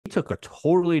took a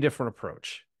totally different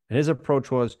approach. And his approach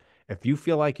was, if you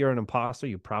feel like you're an imposter,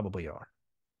 you probably are.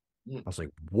 I was like,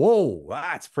 whoa,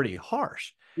 that's pretty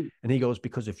harsh. And he goes,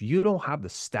 because if you don't have the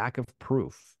stack of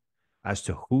proof as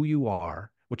to who you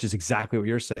are, which is exactly what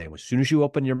you're saying, as soon as you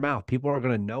open your mouth, people are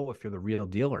going to know if you're the real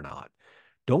deal or not.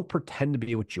 Don't pretend to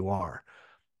be what you are.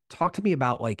 Talk to me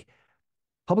about like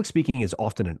public speaking is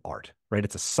often an art, right?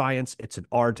 It's a science, it's an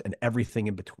art, and everything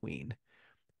in between.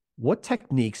 What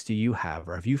techniques do you have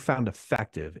or have you found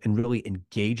effective in really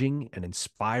engaging and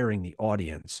inspiring the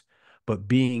audience, but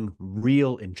being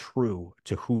real and true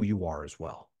to who you are as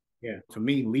well? Yeah, to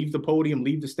me, leave the podium,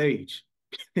 leave the stage.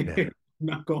 Yeah. I'm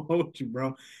not gonna hold you,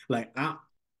 bro. Like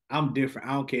I'm different.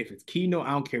 I don't care if it's keynote.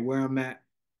 I don't care where I'm at.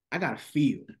 I gotta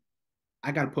feel.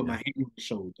 I gotta put my Yeah. hand on the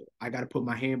shoulder. I gotta put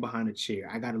my hand behind the chair.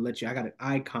 I gotta let you. I got an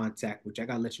eye contact, which I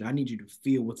gotta let you. I need you to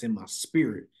feel what's in my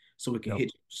spirit so it can Yep.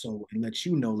 hit you. So and let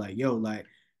you know, like, yo, like,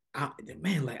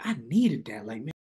 man, like I needed that. Like, man.